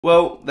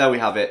Well, there we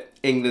have it.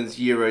 England's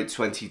Euro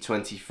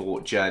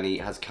 2024 journey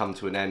has come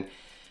to an end.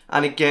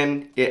 And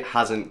again, it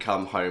hasn't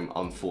come home,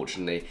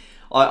 unfortunately.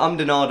 I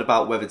ummed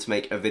about whether to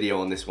make a video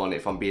on this one,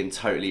 if I'm being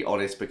totally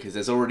honest, because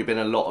there's already been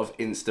a lot of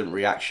instant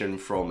reaction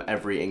from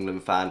every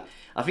England fan.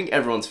 I think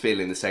everyone's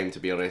feeling the same, to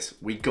be honest.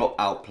 We got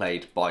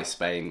outplayed by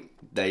Spain.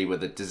 They were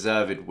the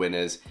deserved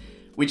winners.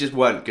 We just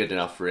weren't good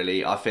enough,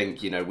 really. I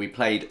think, we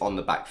played on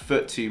the back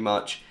foot too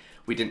much.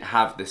 We didn't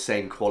have the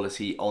same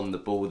quality on the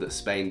ball that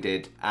Spain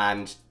did,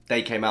 and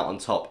they came out on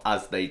top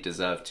as they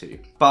deserved to.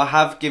 But I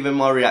have given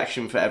my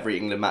reaction for every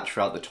England match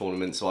throughout the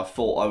tournament, so I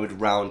thought I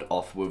would round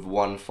off with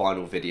one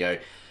final video,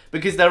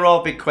 because there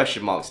are big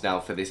question marks now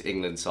for this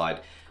England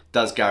side.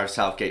 Does Gareth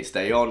Southgate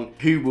stay on?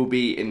 Who will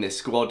be in this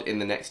squad in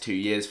the next 2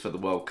 years for the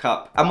World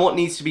Cup? And what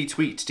needs to be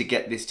tweaked to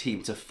get this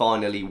team to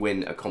finally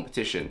win a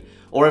competition?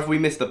 Or if we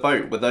miss the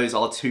boat, were those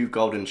our two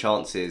golden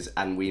chances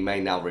and we may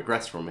now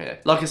regress from here?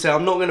 Like I say,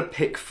 I'm not going to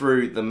pick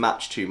through the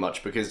match too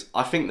much because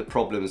I think the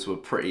problems were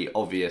pretty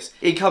obvious.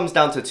 It comes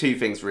down to two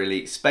things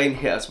really. Spain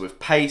hit us with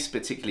pace,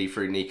 particularly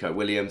through Nico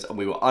Williams, and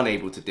we were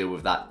unable to deal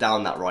with that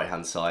down that right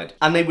hand side.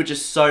 And they were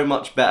just so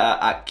much better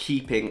at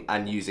keeping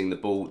and using the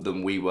ball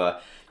than we were.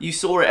 You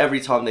saw it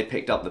every time they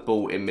picked up the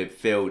ball in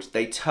midfield.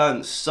 They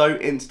turned so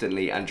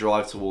instantly and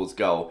drive towards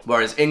goal.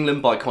 Whereas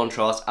England, by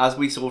contrast, as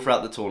we saw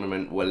throughout the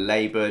tournament, were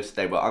laboured,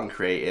 they were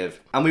uncreative,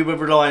 and we were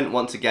reliant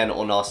once again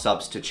on our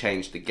subs to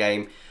change the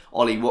game.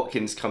 Ollie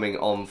Watkins coming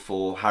on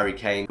for Harry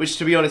Kane, which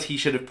to be honest, he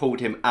should have pulled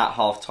him at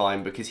half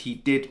time because he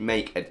did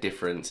make a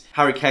difference.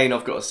 Harry Kane,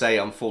 I've got to say,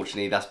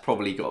 unfortunately, that's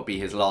probably got to be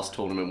his last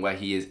tournament where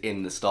he is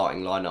in the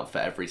starting lineup for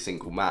every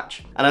single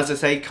match. And as I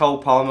say, Cole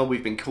Palmer,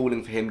 we've been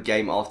calling for him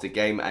game after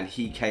game, and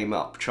he came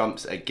up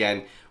trumps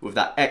again with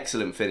that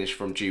excellent finish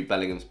from Jude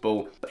Bellingham's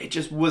ball. But it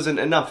just wasn't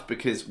enough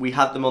because we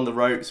had them on the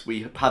ropes,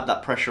 we had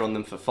that pressure on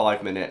them for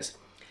 5 minutes,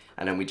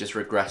 and then we just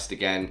regressed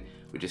again.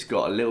 We just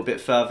got a little bit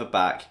further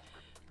back.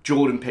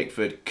 Jordan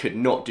Pickford could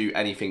not do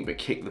anything but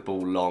kick the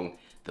ball long.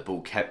 The ball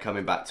kept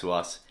coming back to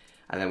us,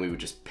 and then we were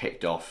just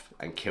picked off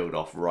and killed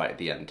off right at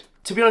the end.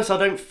 To be honest, I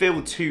don't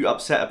feel too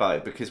upset about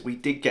it because we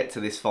did get to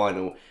this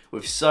final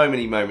with so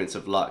many moments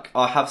of luck.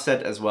 I have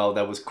said as well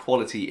there was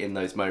quality in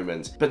those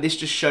moments, but this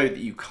just showed that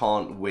you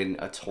can't win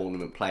a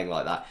tournament playing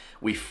like that.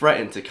 We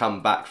threatened to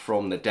come back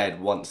from the dead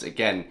once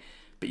again,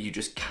 but you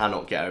just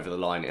cannot get over the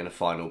line in a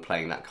final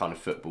playing that kind of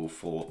football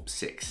for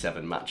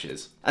 6-7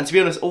 matches. And to be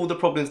honest, all the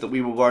problems that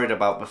we were worried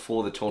about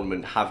before the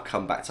tournament have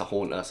come back to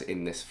haunt us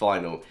in this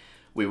final.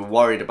 We were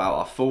worried about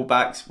our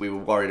fullbacks, we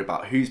were worried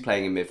about who's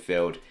playing in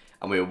midfield,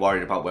 and we were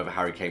worried about whether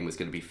Harry Kane was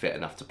going to be fit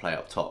enough to play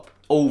up top.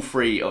 All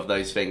three of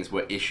those things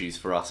were issues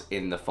for us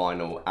in the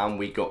final, and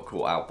we got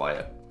caught out by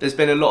it. There's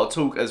been a lot of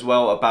talk as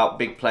well about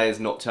big players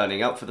not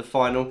turning up for the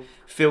final.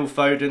 Phil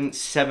Foden,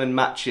 7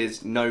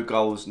 matches, no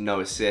goals, no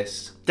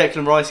assists.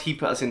 Declan Rice, he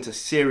put us into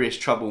serious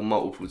trouble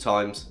multiple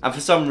times. And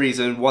for some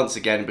reason, once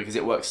again, because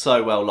it worked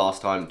so well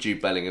last time,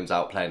 Jude Bellingham's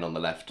out playing on the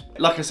left.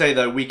 Like I say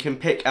though, we can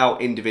pick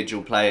out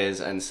individual players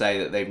and say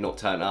that they've not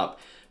turned up,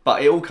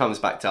 but it all comes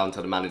back down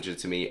to the manager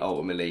to me,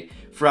 ultimately.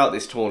 Throughout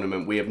this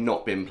tournament, we have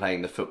not been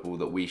playing the football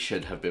that we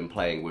should have been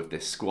playing with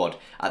this squad.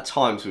 At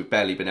times, we've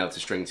barely been able to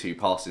string 2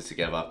 passes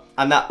together.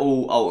 And that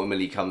all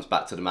ultimately comes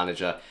back to the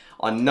manager.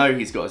 I know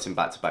he's got us in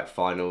back-to-back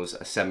finals,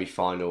 a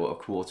semi-final, a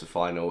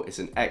quarter-final. It's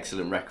an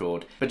excellent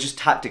record. But just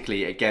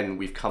tactically, again,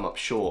 we've come up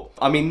short.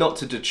 I mean, not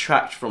to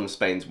detract from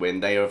Spain's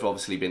win. They have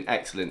obviously been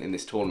excellent in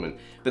this tournament.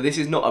 But this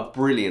is not a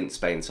brilliant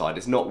Spain side.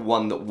 It's not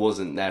one that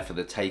wasn't there for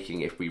the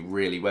taking if we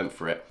really went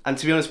for it. And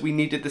to be honest, we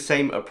needed the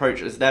same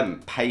approach as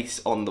them.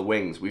 Pace on the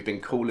wings. We've been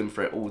calling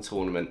for it all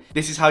tournament.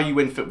 This is how you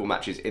win football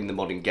matches in the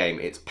modern game.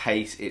 It's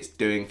pace, it's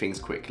doing things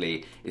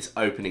quickly, it's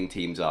opening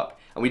teams up.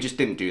 And we just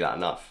didn't do that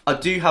enough. I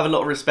do have a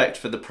lot of respect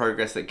for the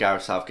progress that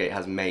Gareth Southgate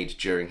has made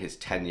during his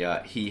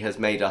tenure. He has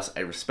made us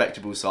a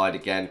respectable side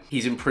again.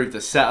 He's improved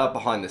the setup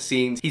behind the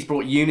scenes. He's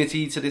brought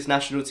unity to this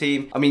national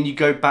team. I mean, you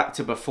go back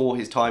to before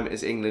his time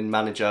as England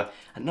manager,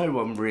 and no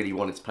one really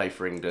wanted to play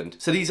for England.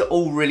 So these are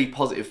all really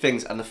positive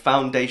things, and the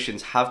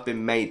foundations have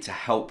been made to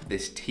help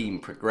this team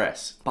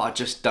progress. But I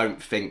just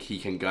don't think he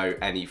can go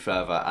any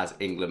further as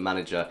England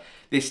manager.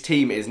 This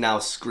team is now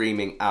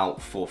screaming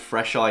out for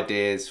fresh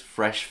ideas,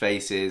 fresh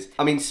faces.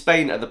 I mean,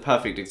 Spain are the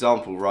perfect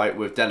example, right?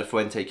 With De La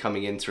Fuente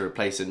coming in to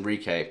replace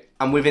Enrique.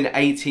 And within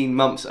 18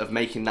 months of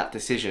making that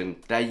decision,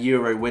 they're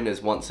Euro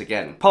winners once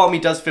again. Part of me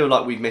does feel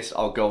like we've missed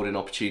our golden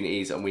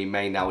opportunities, and we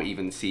may now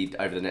even see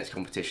over the next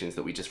competitions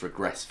that we just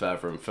regress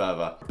further and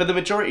further. But the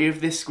majority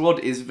of this squad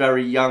is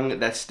very young,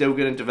 they're still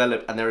going to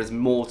develop, and there is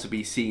more to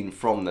be seen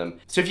from them.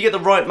 So if you get the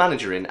right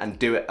manager in and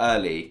do it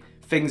early,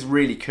 things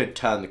really could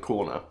turn the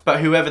corner.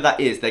 But whoever that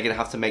is, they're going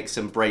to have to make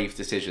some brave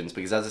decisions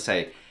because, as I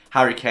say,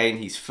 Harry Kane,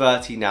 he's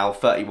 30 now,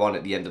 31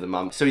 at the end of the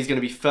month. So he's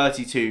going to be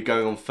 32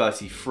 going on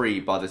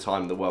 33 by the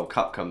time the World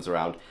Cup comes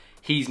around.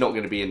 He's not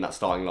going to be in that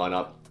starting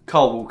lineup.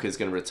 Kyle Walker's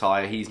going to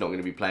retire. He's not going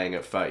to be playing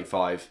at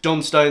 35.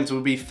 John Stones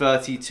will be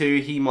 32.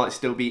 He might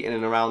still be in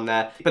and around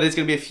there. But there's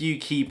going to be a few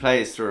key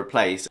players to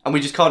replace. And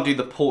we just can't do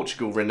the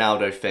Portugal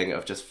Ronaldo thing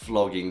of just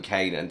flogging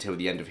Kane until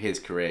the end of his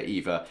career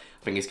either.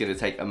 I think it's going to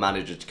take a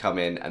manager to come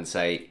in and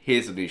say,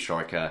 here's a new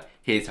striker,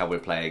 here's how we're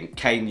playing.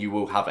 Kane, you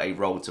will have a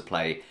role to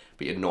play,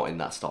 but you're not in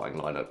that starting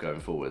lineup going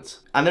forwards.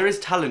 And there is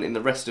talent in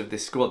the rest of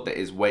this squad that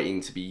is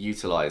waiting to be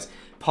utilised.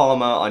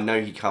 Palmer, I know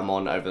he come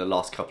on over the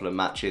last couple of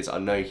matches. I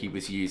know he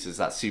was used as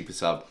that super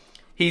sub.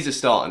 He's a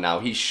starter now.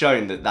 He's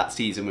shown that that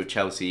season with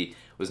Chelsea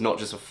was not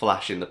just a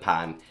flash in the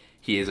pan.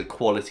 He is a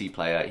quality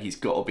player. He's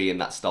got to be in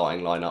that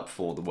starting lineup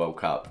for the World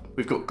Cup.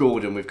 We've got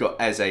Gordon, we've got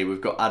Eze,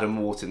 we've got Adam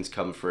Wharton's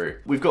come through.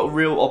 We've got a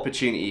real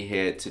opportunity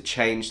here to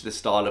change the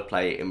style of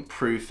play,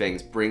 improve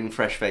things, bring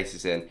fresh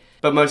faces in.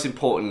 But most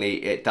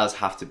importantly, it does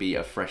have to be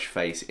a fresh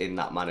face in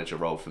that manager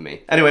role for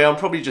me. Anyway, I'm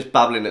probably just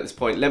babbling at this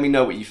point. Let me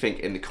know what you think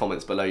in the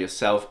comments below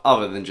yourself,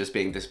 other than just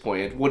being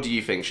disappointed. What do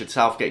you think? Should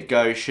Southgate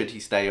go? Should he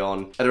stay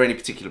on? Are there any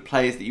particular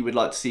players that you would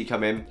like to see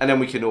come in? And then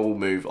we can all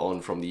move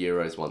on from the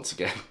Euros once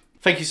again.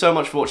 Thank you so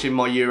much for watching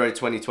my Euro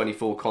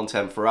 2024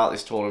 content throughout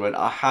this tournament.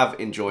 I have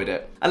enjoyed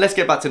it. And let's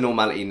get back to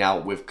normality now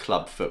with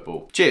club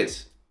football.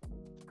 Cheers!